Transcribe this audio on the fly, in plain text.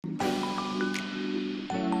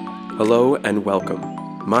Hello and welcome.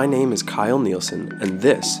 My name is Kyle Nielsen, and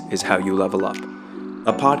this is How You Level Up,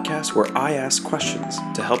 a podcast where I ask questions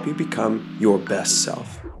to help you become your best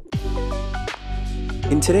self.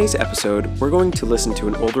 In today's episode, we're going to listen to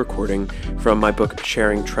an old recording from my book,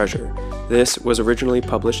 Sharing Treasure. This was originally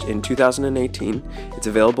published in 2018. It's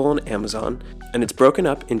available on Amazon, and it's broken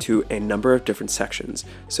up into a number of different sections.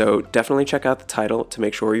 So definitely check out the title to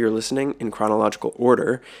make sure you're listening in chronological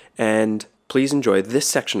order, and please enjoy this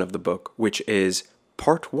section of the book, which is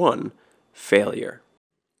Part 1, Failure.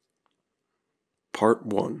 Part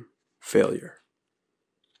 1, Failure.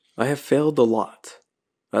 I have failed a lot.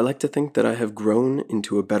 I like to think that I have grown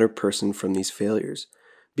into a better person from these failures,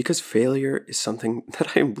 because failure is something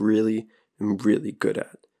that I am really good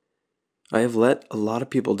at. I have let a lot of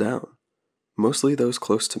people down, mostly those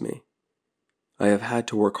close to me. I have had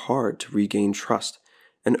to work hard to regain trust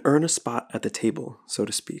and earn a spot at the table, so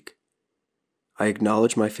to speak. I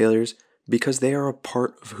acknowledge my failures because they are a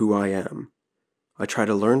part of who I am. I try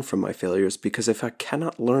to learn from my failures because if I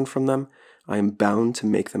cannot learn from them, I am bound to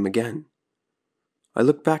make them again. I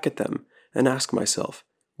look back at them and ask myself,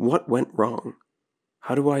 what went wrong?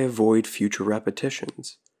 How do I avoid future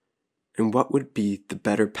repetitions? And what would be the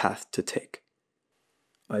better path to take?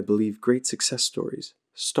 I believe great success stories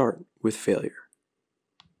start with failure.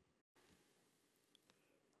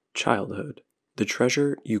 Childhood, the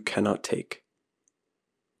treasure you cannot take.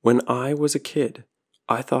 When I was a kid,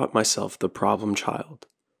 I thought myself the problem child.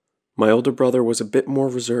 My older brother was a bit more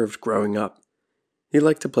reserved growing up. He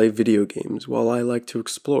liked to play video games while I liked to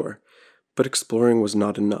explore, but exploring was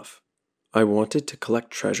not enough. I wanted to collect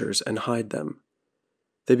treasures and hide them.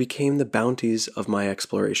 They became the bounties of my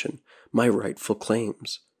exploration, my rightful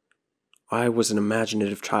claims. I was an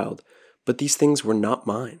imaginative child, but these things were not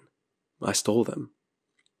mine. I stole them.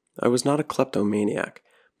 I was not a kleptomaniac,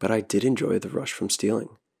 but I did enjoy the rush from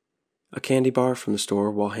stealing. A candy bar from the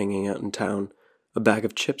store while hanging out in town, a bag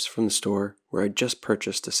of chips from the store where I just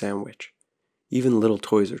purchased a sandwich, even little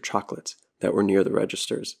toys or chocolates that were near the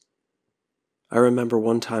registers. I remember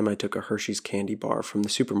one time I took a Hershey's candy bar from the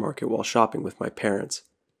supermarket while shopping with my parents.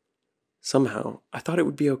 Somehow, I thought it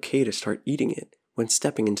would be okay to start eating it when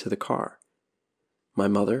stepping into the car. My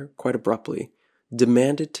mother, quite abruptly,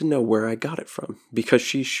 demanded to know where I got it from because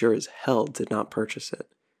she sure as hell did not purchase it.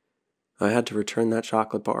 I had to return that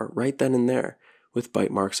chocolate bar right then and there, with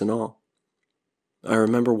bite marks and all. I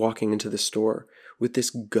remember walking into the store with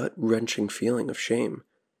this gut-wrenching feeling of shame.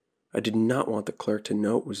 I did not want the clerk to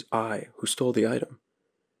know it was I who stole the item.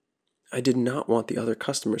 I did not want the other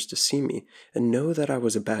customers to see me and know that I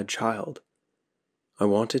was a bad child. I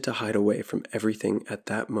wanted to hide away from everything at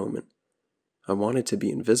that moment. I wanted to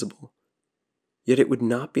be invisible. Yet it would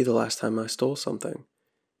not be the last time I stole something.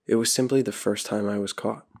 It was simply the first time I was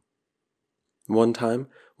caught. One time,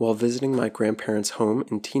 while visiting my grandparents' home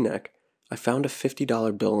in Teaneck, I found a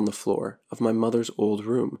 $50 bill on the floor of my mother's old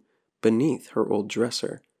room, beneath her old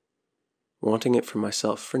dresser. Wanting it for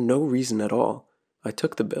myself for no reason at all, I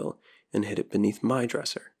took the bill and hid it beneath my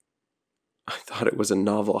dresser. I thought it was a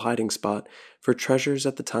novel hiding spot for treasures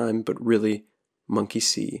at the time, but really, monkey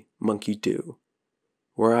see, monkey do.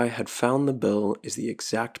 Where I had found the bill is the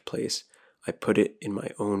exact place I put it in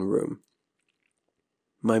my own room.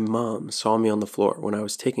 My mom saw me on the floor when I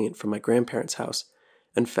was taking it from my grandparents' house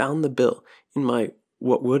and found the bill in my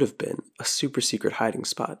what would have been a super secret hiding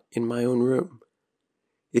spot in my own room.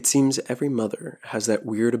 It seems every mother has that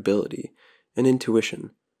weird ability and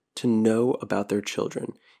intuition to know about their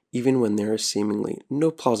children even when there is seemingly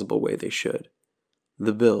no plausible way they should.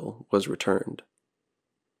 The bill was returned.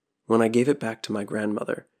 When I gave it back to my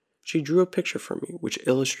grandmother, she drew a picture for me which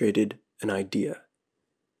illustrated an idea.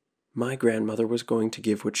 My grandmother was going to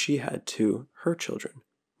give what she had to her children,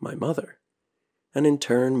 my mother. And in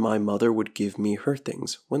turn, my mother would give me her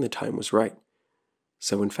things when the time was right.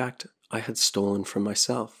 So in fact, I had stolen from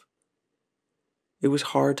myself. It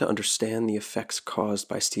was hard to understand the effects caused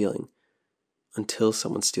by stealing until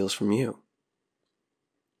someone steals from you.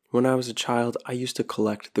 When I was a child, I used to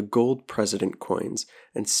collect the gold president coins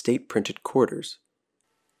and state-printed quarters.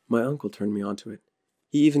 My uncle turned me onto it.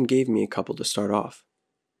 He even gave me a couple to start off.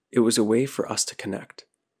 It was a way for us to connect.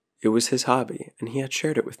 It was his hobby, and he had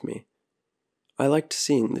shared it with me. I liked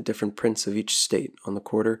seeing the different prints of each state on the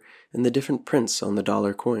quarter and the different prints on the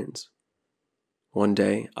dollar coins. One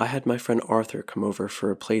day, I had my friend Arthur come over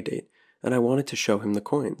for a play date, and I wanted to show him the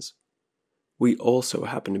coins. We also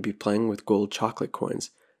happened to be playing with gold chocolate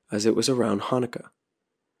coins, as it was around Hanukkah.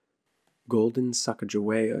 Golden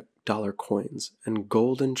Sacagawea dollar coins and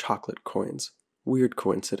golden chocolate coins. Weird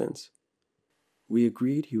coincidence. We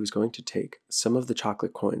agreed he was going to take some of the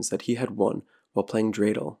chocolate coins that he had won while playing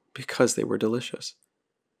dreidel because they were delicious.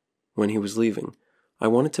 When he was leaving, I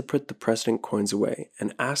wanted to put the president coins away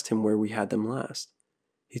and asked him where we had them last.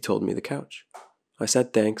 He told me the couch. I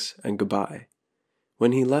said thanks and goodbye.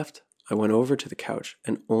 When he left, I went over to the couch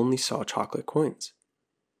and only saw chocolate coins.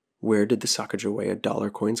 Where did the Sacagawea dollar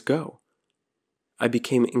coins go? I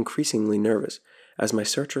became increasingly nervous as my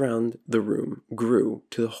search around the room grew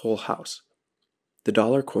to the whole house. The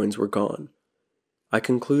dollar coins were gone. I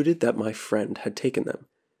concluded that my friend had taken them,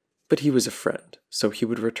 but he was a friend, so he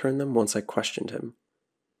would return them once I questioned him.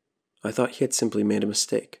 I thought he had simply made a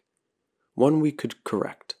mistake, one we could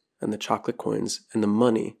correct, and the chocolate coins and the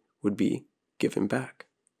money would be given back.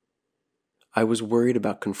 I was worried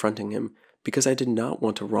about confronting him because I did not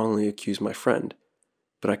want to wrongly accuse my friend,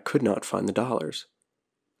 but I could not find the dollars.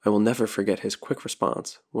 I will never forget his quick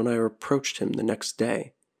response when I approached him the next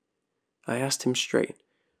day. I asked him straight,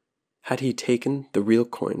 had he taken the real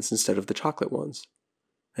coins instead of the chocolate ones?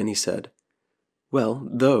 And he said, "Well,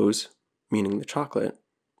 those," meaning the chocolate,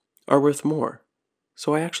 "are worth more,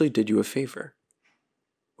 so I actually did you a favor."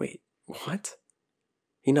 Wait, what?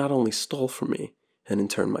 He not only stole from me, and in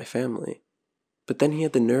turn my family, but then he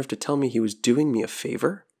had the nerve to tell me he was doing me a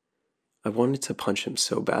favor? I wanted to punch him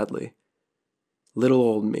so badly. Little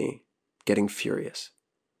old me, getting furious.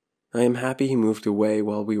 I am happy he moved away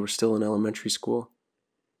while we were still in elementary school.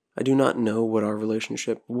 I do not know what our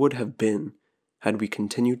relationship would have been had we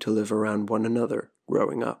continued to live around one another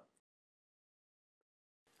growing up.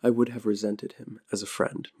 I would have resented him as a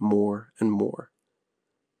friend more and more.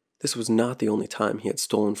 This was not the only time he had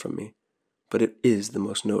stolen from me, but it is the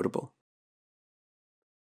most notable.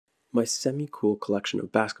 My semi-cool collection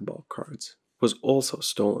of basketball cards was also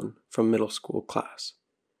stolen from middle school class.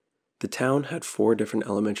 The town had 4 different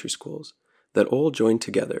elementary schools that all joined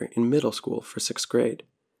together in middle school for 6th grade.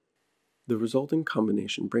 The resulting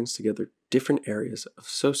combination brings together different areas of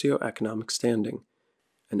socioeconomic standing,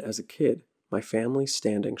 and as a kid, my family's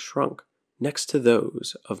standing shrunk next to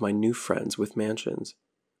those of my new friends with mansions.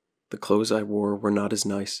 The clothes I wore were not as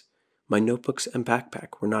nice, my notebooks and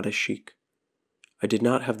backpack were not as chic. I did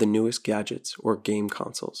not have the newest gadgets or game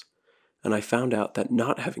consoles, and I found out that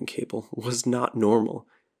not having cable was not normal,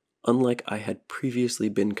 unlike I had previously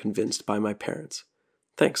been convinced by my parents.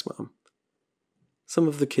 Thanks, Mom. Some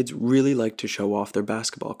of the kids really liked to show off their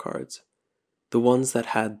basketball cards, the ones that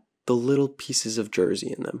had the little pieces of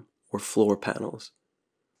jersey in them, or floor panels.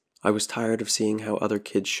 I was tired of seeing how other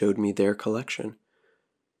kids showed me their collection.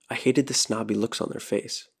 I hated the snobby looks on their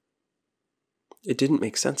face. It didn't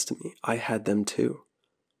make sense to me. I had them too.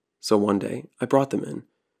 So one day, I brought them in,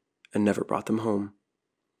 and never brought them home.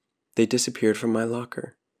 They disappeared from my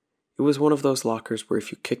locker. It was one of those lockers where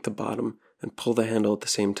if you kick the bottom and pull the handle at the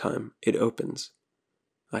same time, it opens.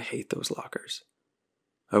 I hate those lockers.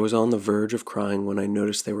 I was on the verge of crying when I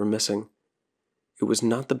noticed they were missing. It was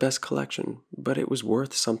not the best collection, but it was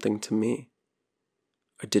worth something to me.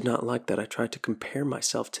 I did not like that I tried to compare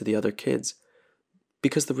myself to the other kids,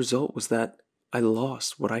 because the result was that I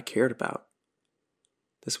lost what I cared about.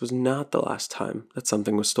 This was not the last time that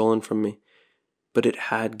something was stolen from me, but it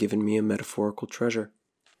had given me a metaphorical treasure.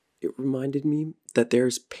 It reminded me that there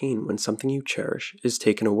is pain when something you cherish is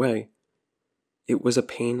taken away. It was a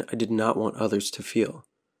pain I did not want others to feel.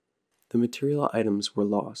 The material items were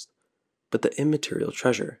lost, but the immaterial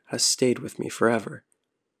treasure has stayed with me forever.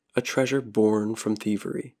 A treasure born from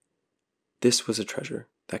thievery. This was a treasure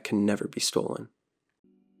that can never be stolen.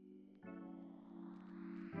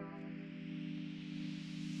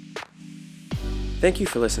 Thank you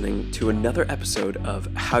for listening to another episode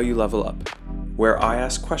of How You Level Up, where I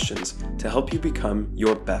ask questions to help you become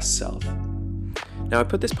your best self. Now, I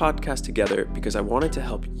put this podcast together because I wanted to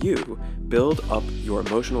help you build up your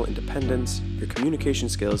emotional independence, your communication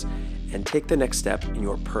skills, and take the next step in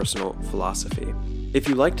your personal philosophy. If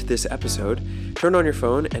you liked this episode, turn on your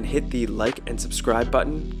phone and hit the like and subscribe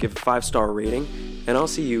button, give a 5-star rating, and I'll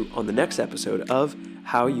see you on the next episode of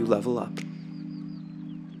How You Level Up.